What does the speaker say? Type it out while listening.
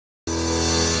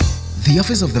The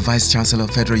Office of the Vice Chancellor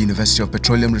of Federal University of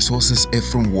Petroleum Resources,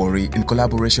 FUPRE, in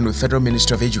collaboration with Federal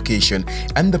Ministry of Education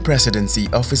and the Presidency,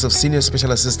 Office of Senior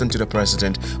Special Assistant to the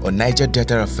President on Niger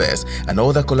Delta Affairs and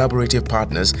other collaborative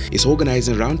partners, is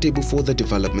organizing a roundtable for the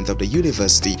development of the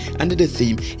university under the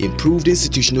theme Improved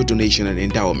Institutional Donation and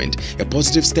Endowment, a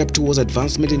positive step towards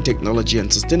advancement in technology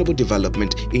and sustainable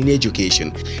development in education.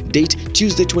 Date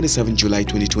Tuesday 27 July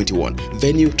 2021.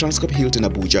 Venue Transcorp Hilton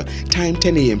Abuja. Time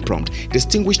 10 a.m. prompt.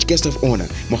 Distinguished guest of honor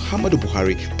Muhammadu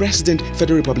Buhari, President,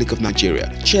 Federal Republic of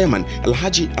Nigeria. Chairman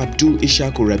Alhaji Abdul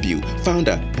Ishaku Rabiu,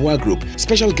 Founder Boa Group.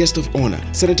 Special guest of honor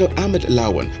Senator Ahmed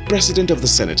Lawan, President of the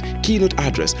Senate. Keynote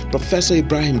address Professor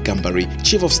Ibrahim Gambari,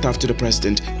 Chief of Staff to the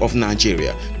President of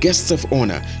Nigeria. Guests of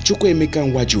honor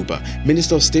Chukwuemeka Nwajuba,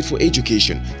 Minister of State for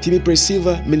Education. Timipre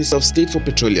Silva, Minister of State for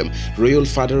Petroleum. Royal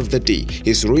Father of the Day,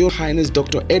 His Royal Highness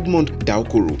Dr. Edmond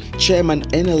Daukuru, Chairman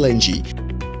NLNG.